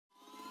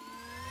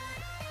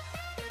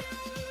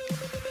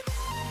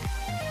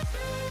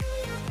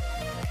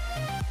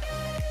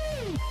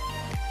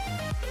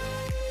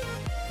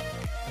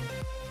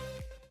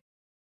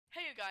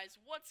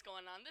What's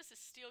going on? This is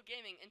Steel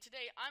Gaming, and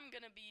today I'm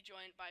gonna be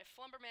joined by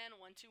Flumberman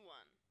 121.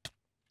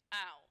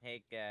 Ow.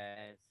 Hey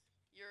guys.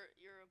 You're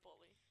a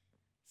bully.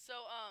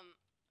 So,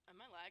 am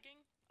I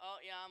lagging? Oh,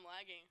 yeah, I'm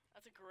lagging.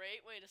 That's a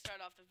great way to start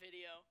off the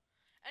video.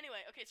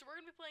 Anyway, okay, so we're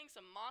gonna be playing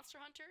some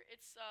Monster Hunter.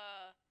 It's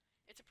a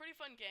pretty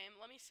fun game.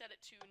 Let me set it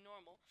to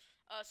normal.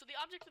 So the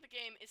object of the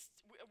game is,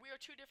 we are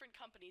two different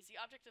companies. The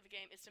object of the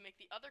game is to make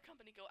the other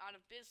company go out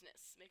of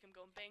business, make them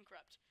go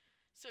bankrupt.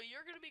 So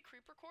you're going to be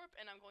Creeper Corp,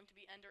 and I'm going to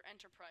be Ender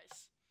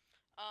Enterprise.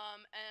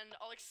 And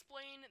I'll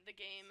explain the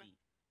game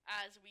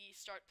as we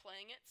start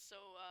playing it. So,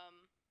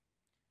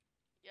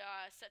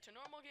 yeah, set to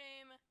normal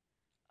game.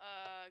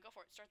 Go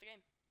for it. Start the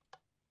game.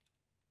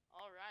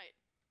 Alright.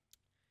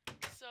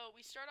 So,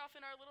 we start off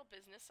in our little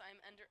business. I'm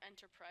Ender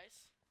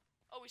Enterprise.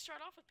 Oh, we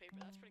start off with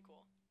paper. That's pretty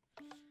cool.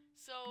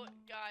 So,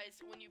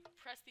 guys, when you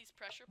press these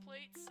pressure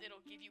plates,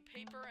 it'll give you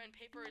paper, and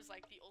paper is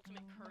like the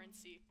ultimate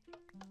currency.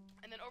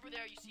 And then over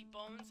there you see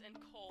bones and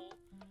coal.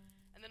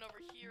 And then over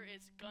here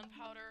is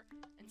gunpowder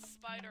and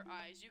spider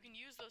eyes. You can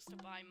use those to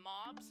buy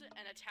mobs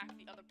and attack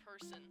the other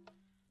person.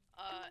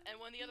 And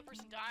when the other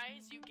person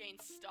dies, you gain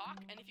stock.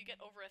 And if you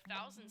get over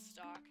 1,000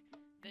 stock,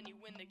 then you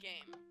win the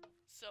game.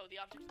 So the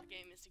object of the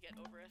game is to get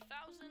over 1,000.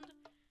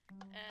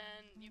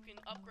 And you can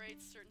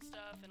upgrade certain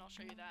stuff, and I'll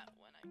show you that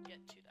when I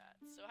get to that.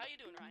 So how you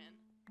doing, Ryan?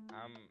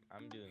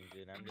 I'm doing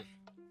good. I'm just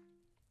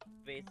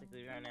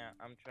basically right now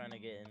I'm trying to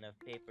get enough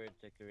paper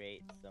to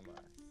create some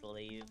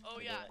slaves. Oh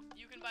yeah,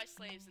 you can buy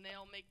slaves and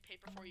they'll make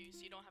paper for you,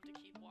 so you don't have to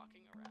keep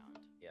walking around.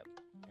 Yep.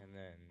 And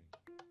then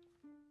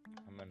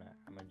I'm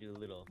gonna do a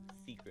little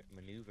secret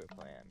maneuver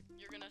plan.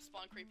 You're gonna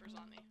spawn creepers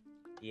on me.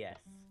 Yes.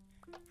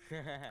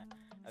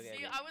 Okay,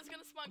 See, I was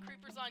gonna spawn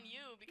creepers on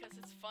you because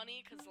it's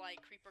funny, cause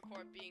like Creeper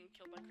Corp being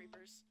killed by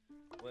creepers.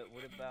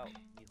 What about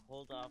you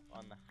hold off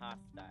on the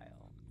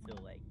hostile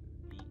till like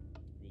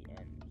the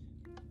end?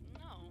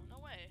 No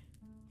way.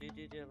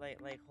 Dude,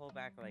 like hold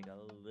back like a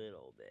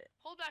little bit.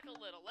 Hold back a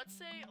little. Let's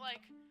say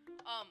like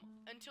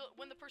until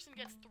when the person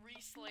gets 3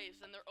 slaves,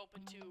 then they're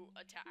open to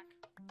attack.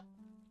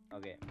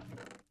 Okay.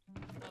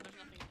 Oh, there's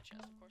nothing in the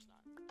chest. Of course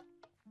not.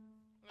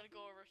 I'm gonna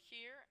go over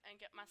here and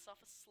get myself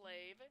a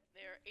slave.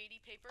 They're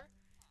 80 paper,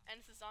 and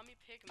it's a zombie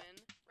pigman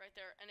right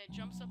there, and it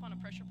jumps up on a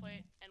pressure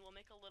plate and will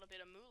make a little bit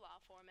of moolah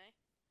for me.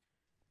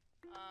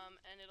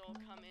 And it'll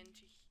come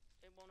into.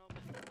 It won't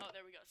open. Oh,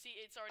 there we go.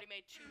 See, it's already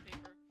made 2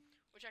 paper,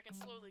 which I can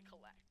slowly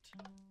collect.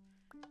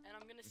 And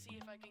I'm gonna see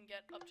if I can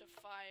get up to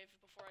 5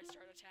 before I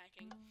start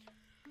attacking.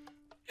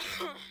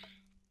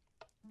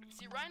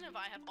 See, Ryan and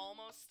I have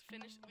almost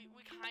finished. We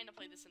kind of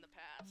played this in the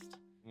past.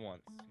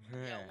 Once.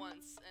 Yeah,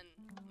 once, and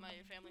my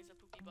family's a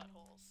poopy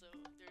butthole, so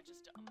they're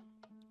just dumb.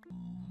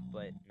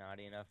 But not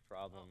enough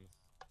problems.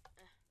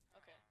 Oh.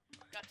 Okay.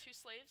 Got 2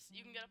 slaves.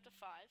 You can get up to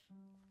 5.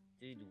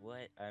 Dude,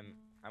 what?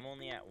 I'm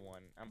only at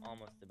 1. I'm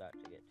almost about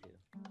to get 2.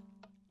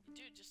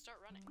 Dude, just start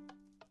running.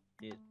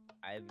 Dude,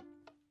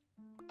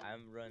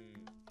 I'm run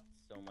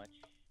so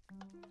much.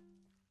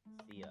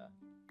 See,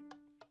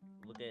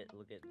 look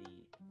at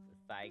the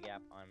thigh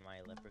gap on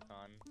my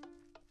leprechaun.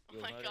 Oh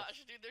my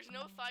gosh, dude, there's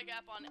no thigh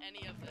gap on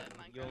any of them.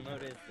 You'll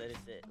notice that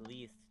it's at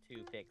least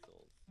 2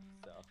 pixels.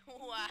 So.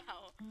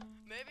 Wow.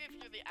 Maybe if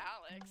you're the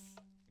Alex.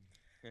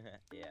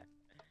 Yeah.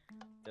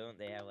 Don't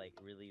they have like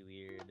really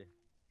weird?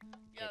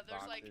 Yeah,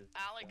 there's like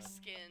Alex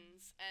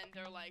skins, and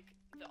they're like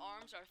the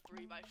arms are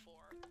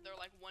 3x4. They're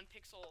like 1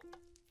 pixel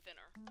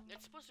thinner.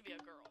 It's supposed to be a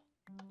girl.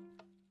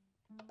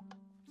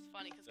 It's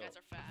funny because guys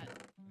are fat.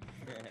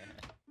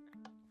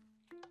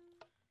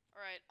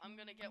 Alright, I'm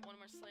gonna get 1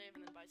 more slave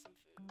and then buy some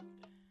food.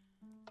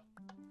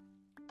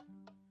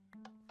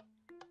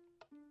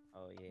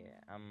 Oh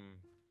yeah, I'm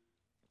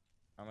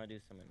gonna do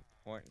some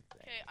important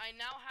things. Okay, I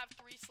now have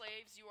 3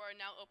 slaves. You are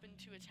now open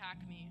to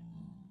attack me.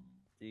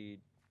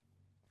 Dude,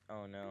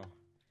 oh no.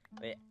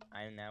 Wait,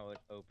 I'm now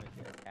open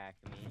to attack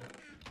me.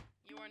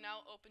 You are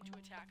now open to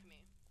attack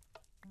me.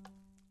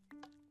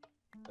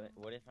 But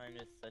what if I'm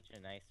just such a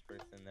nice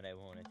person that I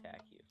won't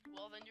attack you?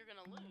 Well, then you're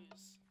gonna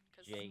lose.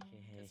 Because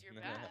you're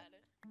bad.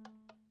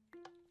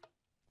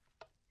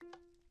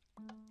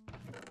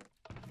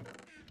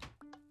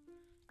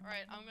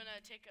 Alright, I'm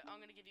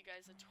gonna give you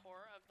guys a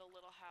tour of the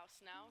little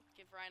house now.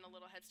 Give Ryan a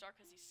little head start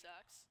because he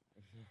sucks.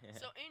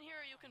 So in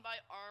here you can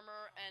buy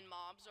armor and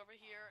mobs over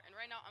here, and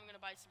right now I'm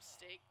gonna buy some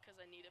steak because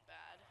I need it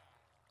bad.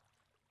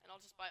 And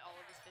I'll just buy all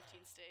of this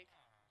 15 steak.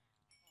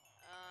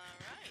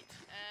 Alright,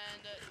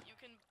 and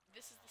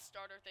this is the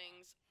starter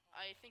things.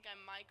 I think I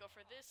might go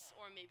for this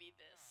or maybe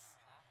this.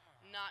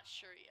 Not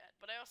sure yet,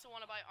 but I also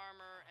want to buy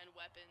armor and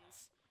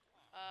weapons.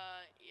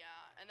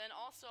 Yeah, and then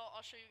also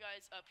I'll show you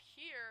guys up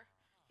here.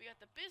 We got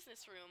the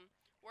business room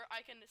where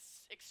I can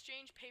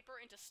exchange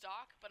paper into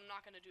stock, but I'm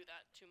not going to do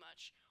that too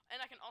much. And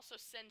I can also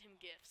send him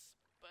gifts,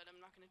 but I'm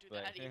not going to do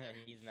that either.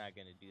 He's not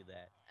going to do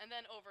that. And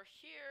then over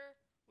here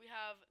we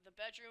have the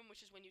bedroom,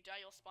 which is when you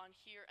die you'll spawn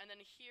here, and then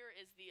here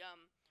is the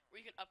where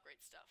you can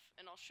upgrade stuff,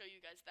 and I'll show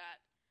you guys that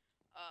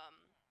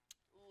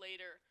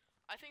later.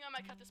 I think I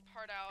might cut this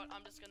part out.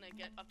 I'm just gonna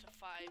get up to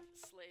 5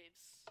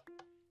 slaves.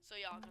 So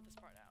yeah, I'll cut this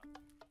part out.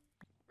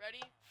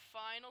 Ready?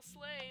 Final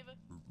slave.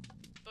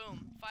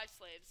 Boom. 5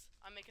 slaves.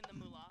 I'm making the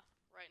moolah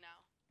right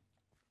now.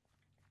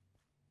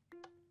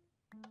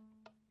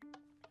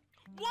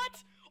 What?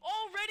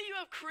 Already you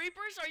have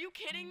creepers? Are you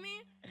kidding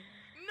me?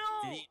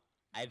 No!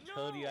 I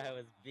told you I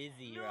was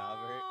busy, No!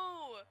 Robert.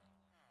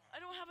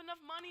 I don't have enough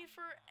money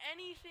for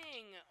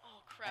anything.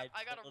 Oh crap!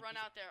 I gotta run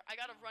out there. I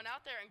gotta run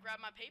out there and grab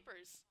my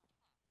papers.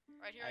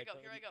 Right, here I go.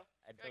 Here I go.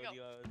 I told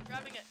you I was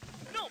Grabbing it.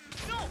 No!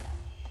 No!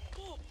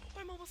 Oh,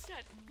 I'm almost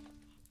dead.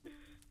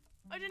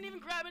 I didn't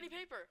even grab any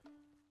paper.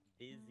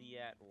 busy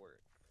at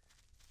work.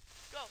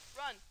 Go!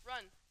 Run!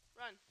 Run!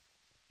 Run!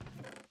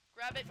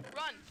 Grab it!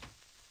 Run!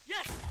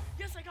 Yes!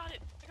 Yes, I got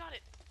it! I got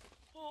it!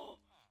 Oh,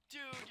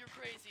 dude, you're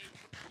crazy.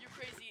 You're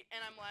crazy,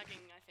 and I'm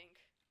lagging, I think.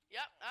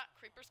 Yep,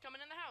 creeper's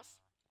coming in the house,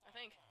 I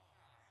think.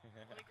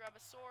 Let me grab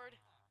a sword.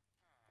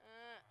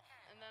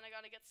 And then I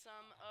gotta get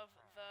some of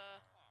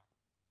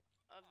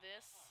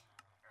this.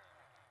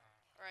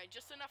 Alright,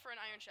 just enough for an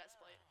iron chest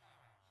plate.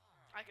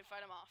 I can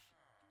fight him off.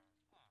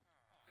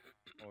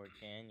 Or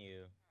can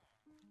you?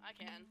 I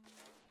can.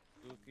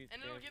 Spooky And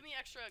it'll give me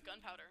extra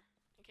gunpowder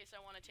in case I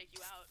want to take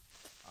you out.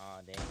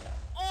 Aw, dang it.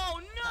 Oh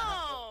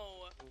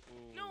no!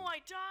 Ooh. No, I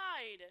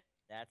died!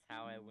 That's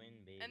how I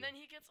win, baby. And then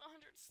he gets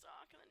 100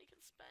 stock, and then he can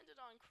spend it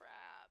on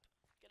crap.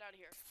 Get out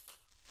of here.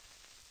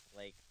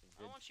 Like,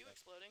 I don't want you stuff.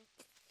 exploding.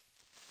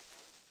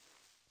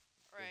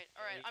 Alright,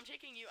 alright, I'm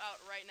taking you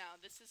out right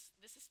now. This is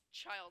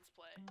child's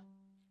play.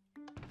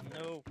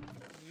 No.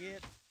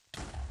 Yep.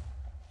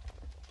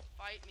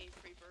 Fight me,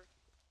 creeper.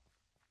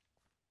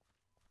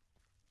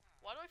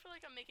 Why do I feel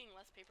like I'm making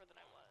less paper than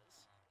I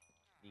was?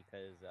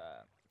 Because,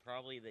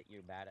 probably that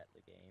you're bad at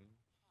the game.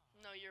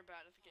 No, you're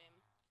bad at the game.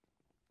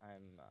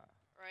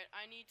 Right,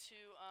 I need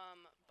to,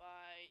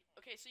 buy...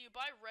 Okay, so you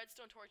buy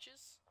redstone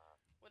torches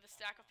with a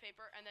stack of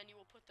paper, and then you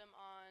will put them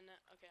on...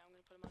 Okay, I'm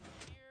gonna put them on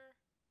here.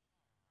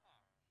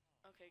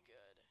 Okay,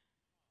 good.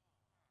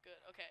 Good,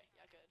 okay,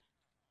 yeah, good.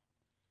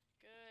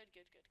 Good,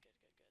 good, good, good,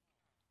 good, good.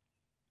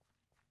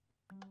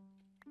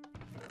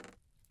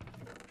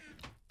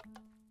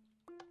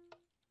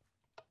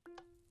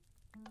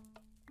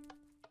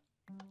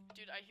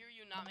 Dude, I hear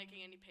you not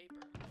making any paper.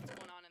 What's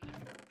going on in there?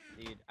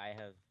 dude, I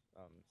have,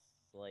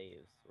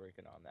 slaves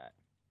working on that.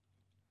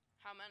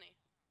 How many?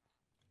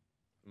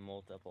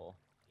 Multiple.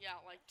 Yeah,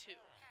 like 2.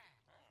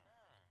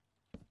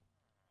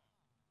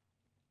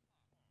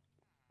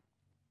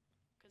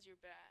 Cause you're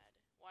bad.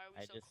 Why are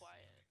we so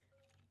quiet?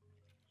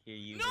 Hear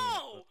you.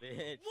 No!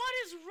 Bitch. What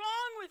is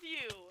wrong with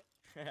you?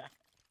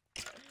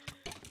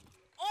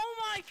 Oh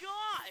my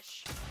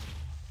gosh!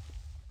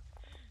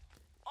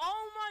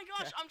 Oh my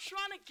gosh, I'm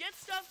trying to get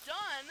stuff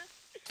done,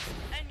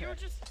 and you're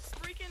just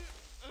freaking...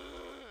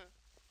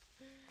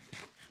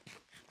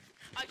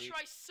 I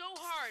try so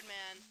hard,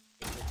 man.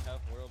 It's a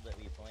tough world that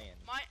we play in.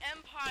 My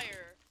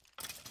empire,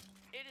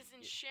 it is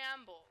in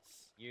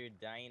shambles. Your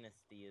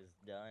dynasty is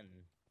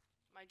done.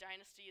 My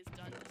dynasty is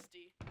done,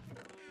 dusty.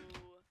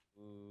 Ooh.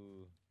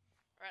 Ooh.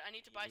 Alright, I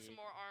need to buy some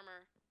more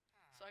armor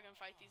so I can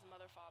fight these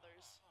mother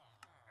fathers.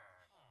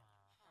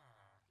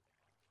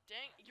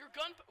 Dang, your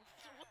gun...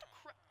 What the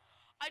crap?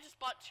 I just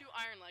bought 2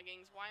 iron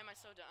leggings. Why am I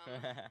so dumb?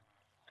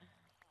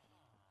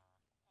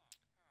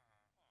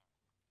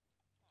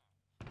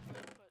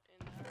 Put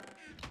in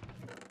that.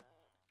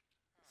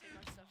 Save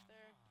my stuff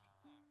there.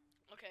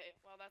 Okay,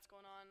 while that's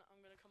going on, I'm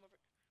gonna come over.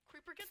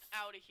 Creeper, get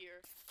out of here.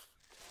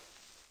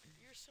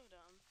 You're so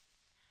dumb.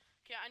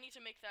 Okay, I need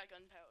to make that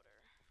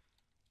gunpowder.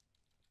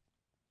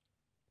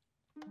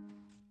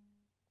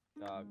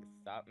 Dog,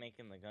 stop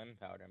making the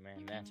gunpowder,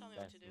 man. You can't tell me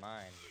what to do.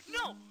 Mine.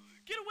 No!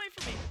 Get away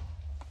from me!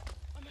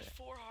 I'm at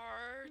 4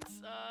 hearts.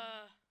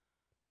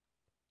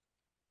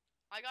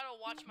 I gotta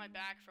watch my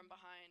back from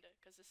behind,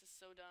 because this is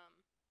so dumb.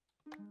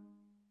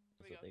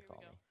 Here we go, here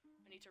we go.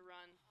 I need to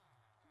run.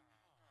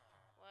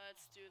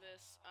 Let's do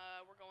this.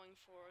 We're going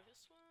for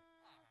this one.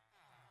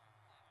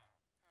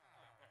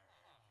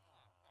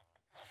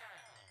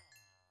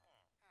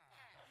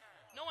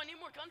 No, I need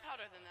more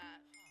gunpowder than that.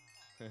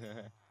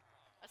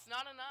 That's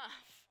not enough.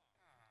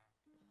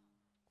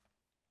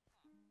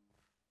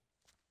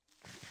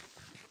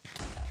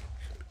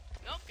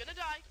 Nope, gonna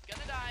die.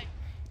 Gonna die.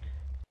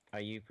 Are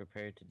you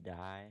prepared to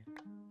die?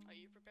 Are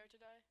you prepared to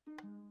die?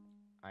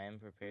 I am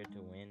prepared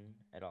to win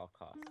at all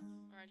costs.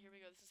 Alright, here we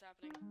go. This is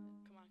happening.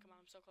 Come on, come on.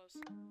 I'm so close.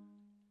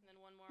 And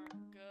then one more.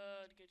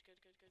 Good, good, good,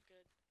 good, good,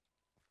 good.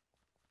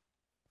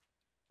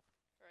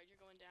 Alright,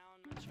 you're going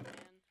down, Master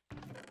Man.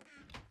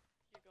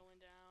 You're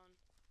going down.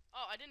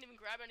 Oh, I didn't even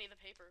grab any of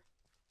the paper.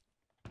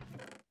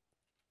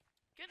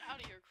 Get out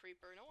of here,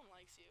 creeper. No one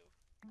likes you.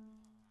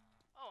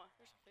 Oh,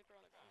 there's some paper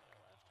on the ground that I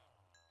left.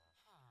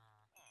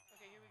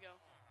 Okay, here we go.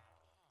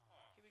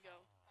 Here we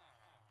go.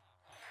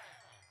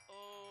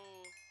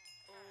 Oh.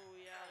 Oh,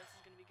 yeah, this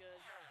is gonna be good.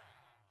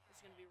 This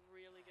is gonna be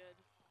really good.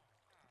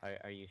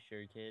 Are you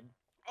sure, kid?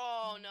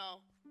 Oh,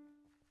 no.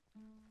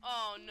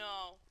 Oh,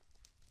 no.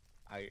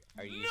 Are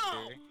you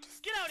No! sure?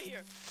 Get out of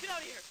here! Get out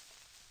of here!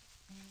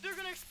 They're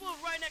gonna explode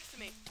right next to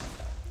me.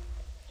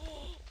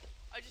 Oh,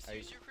 I just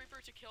used your creeper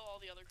to kill all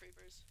the other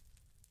creepers.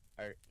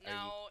 Are you?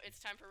 Now it's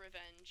time for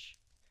revenge.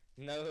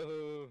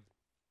 No.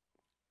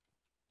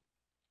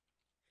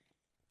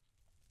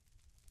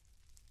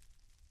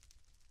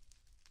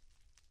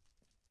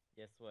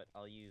 Guess what?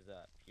 I'll use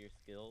pure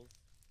skills.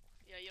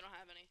 Yeah, you don't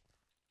have any.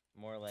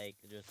 More like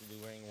just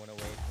luring one away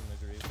from the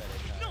group at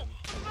a time. No!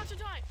 I'm about to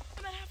die!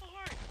 I'm at half a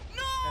heart!